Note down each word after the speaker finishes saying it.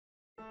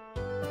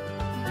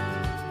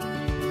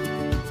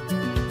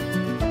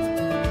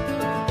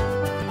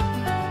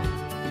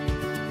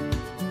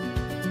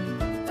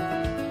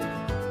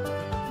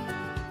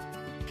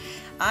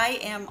I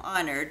am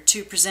honored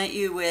to present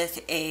you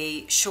with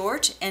a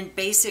short and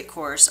basic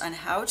course on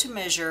how to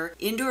measure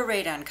indoor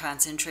radon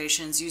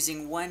concentrations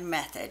using one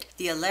method,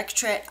 the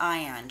Electret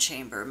ion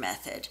chamber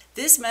method.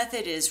 This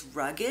method is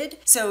rugged,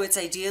 so it's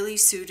ideally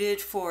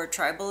suited for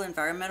tribal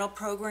environmental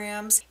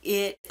programs.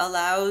 It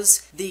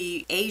allows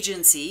the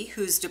agency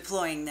who's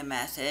deploying the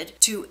method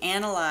to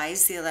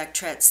analyze the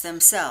electrets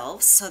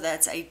themselves, so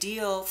that's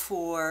ideal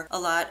for a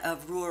lot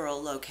of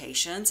rural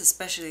locations,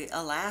 especially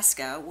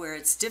Alaska, where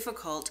it's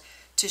difficult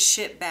to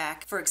ship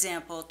back, for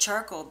example,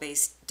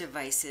 charcoal-based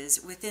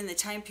devices within the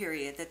time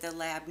period that the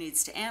lab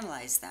needs to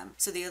analyze them.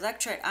 So the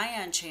Electret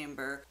ion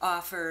chamber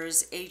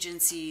offers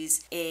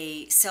agencies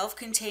a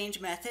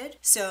self-contained method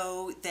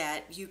so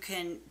that you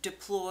can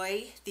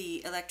deploy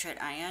the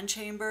Electret ion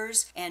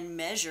chambers and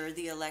measure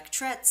the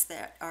electrets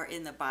that are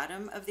in the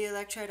bottom of the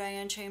Electret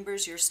ion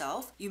chambers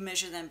yourself. You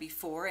measure them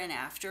before and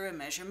after a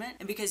measurement,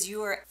 and because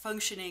you are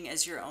functioning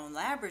as your own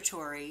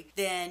laboratory,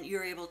 then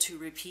you're able to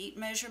repeat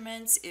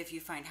measurements if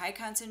you find high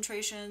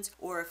concentrations,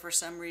 or if for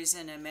some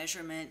reason a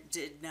measurement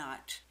did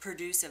not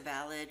produce a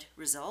valid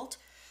result.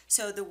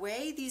 So the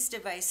way these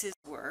devices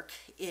work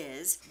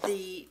is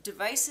the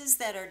devices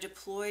that are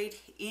deployed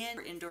in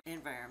indoor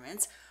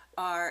environments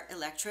are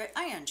Electret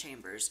ion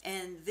chambers,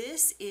 and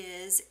this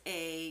is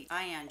a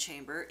ion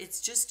chamber. It's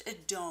just a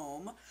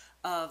dome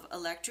of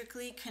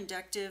electrically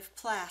conductive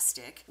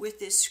plastic with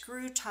this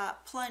screw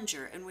top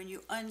plunger, and when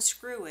you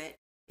unscrew it,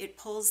 it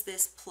pulls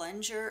this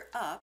plunger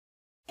up,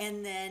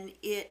 and then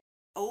it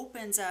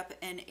opens up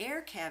an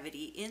air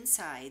cavity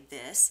inside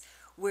this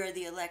where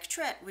the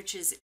electret, which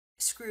is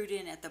screwed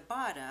in at the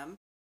bottom,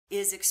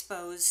 is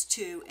exposed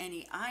to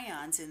any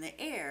ions in the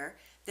air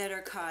that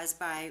are caused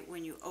by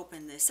when you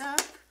open this up.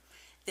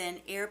 Then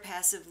air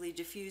passively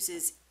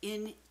diffuses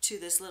into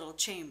this little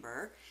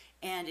chamber,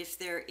 and if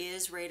there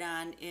is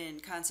radon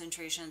in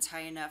concentrations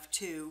high enough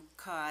to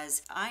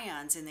cause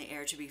ions in the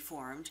air to be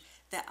formed,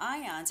 the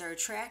ions are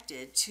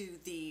attracted to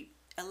the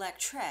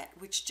electret,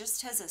 which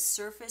just has a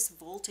surface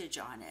voltage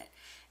on it.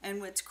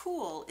 And what's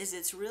cool is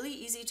it's really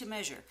easy to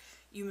measure.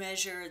 You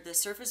measure the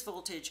surface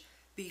voltage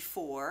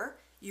before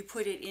you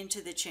put it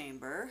into the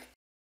chamber,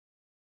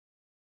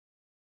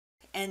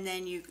 and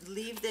then you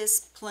leave this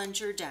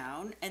plunger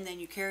down, and then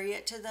you carry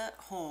it to the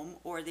home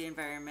or the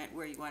environment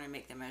where you want to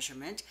make the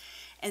measurement,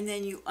 and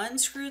then you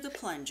unscrew the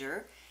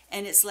plunger,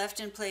 and it's left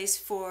in place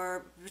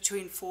for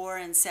between 4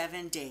 and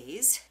 7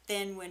 days.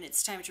 Then when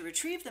it's time to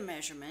retrieve the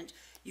measurement,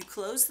 you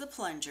close the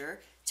plunger,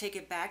 take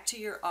it back to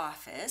your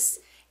office,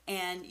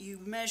 and you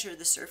measure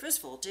the surface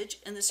voltage.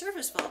 And the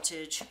surface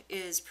voltage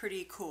is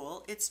pretty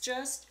cool. It's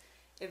just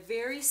a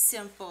very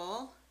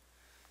simple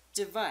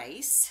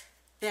device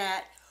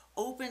that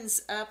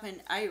opens up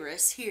an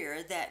iris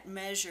here that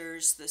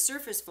measures the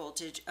surface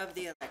voltage of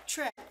the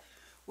electret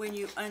when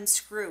you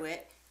unscrew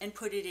it and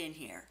put it in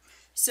here.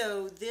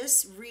 So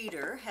this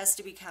reader has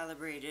to be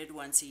calibrated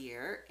once a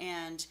year,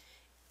 and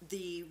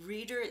the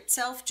reader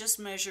itself just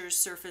measures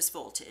surface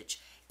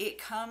voltage. It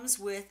comes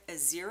with a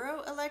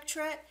 0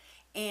 electret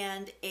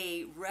and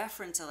a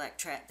reference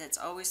electret that's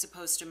always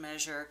supposed to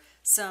measure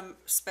some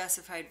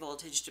specified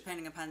voltage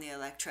depending upon the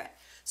electret.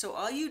 So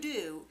all you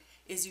do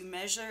is you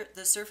measure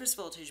the surface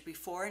voltage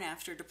before and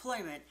after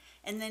deployment,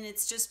 and then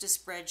it's just a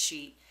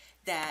spreadsheet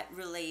that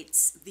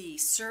relates the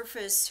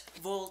surface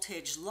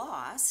voltage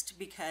lost,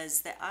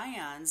 because the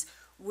ions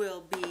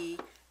will be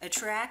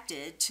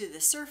attracted to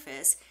the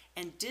surface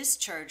and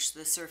discharge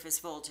the surface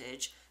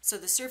voltage. So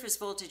the surface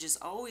voltage is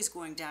always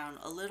going down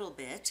a little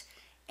bit,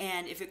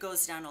 and if it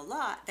goes down a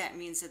lot, that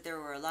means that there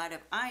were a lot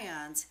of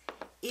ions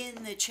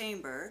in the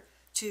chamber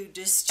to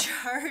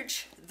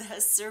discharge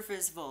the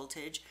surface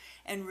voltage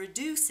and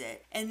reduce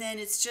it. And then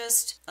it's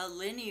just a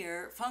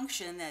linear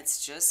function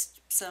that's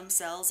just some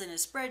cells in a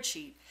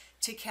spreadsheet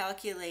to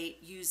calculate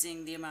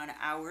using the amount of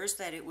hours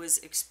that it was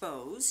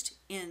exposed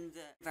in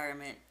the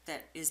environment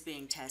that is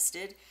being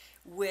tested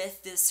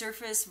with the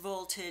surface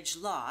voltage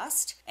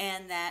lost,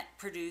 and that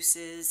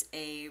produces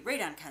a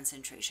radon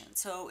concentration.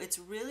 So it's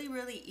really,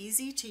 really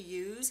easy to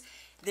use.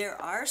 There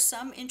are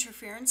some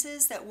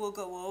interferences that we'll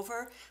go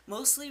over,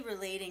 mostly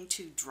relating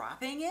to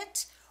dropping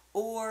it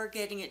or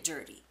getting it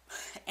dirty,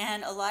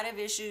 and a lot of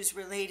issues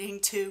relating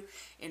to,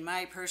 in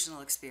my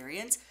personal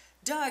experience,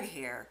 dog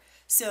hair.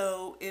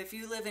 So if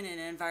you live in an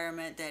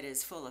environment that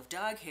is full of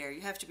dog hair,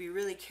 you have to be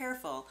really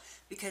careful,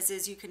 because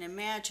as you can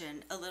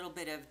imagine, a little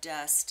bit of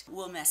dust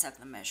will mess up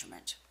the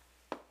measurement.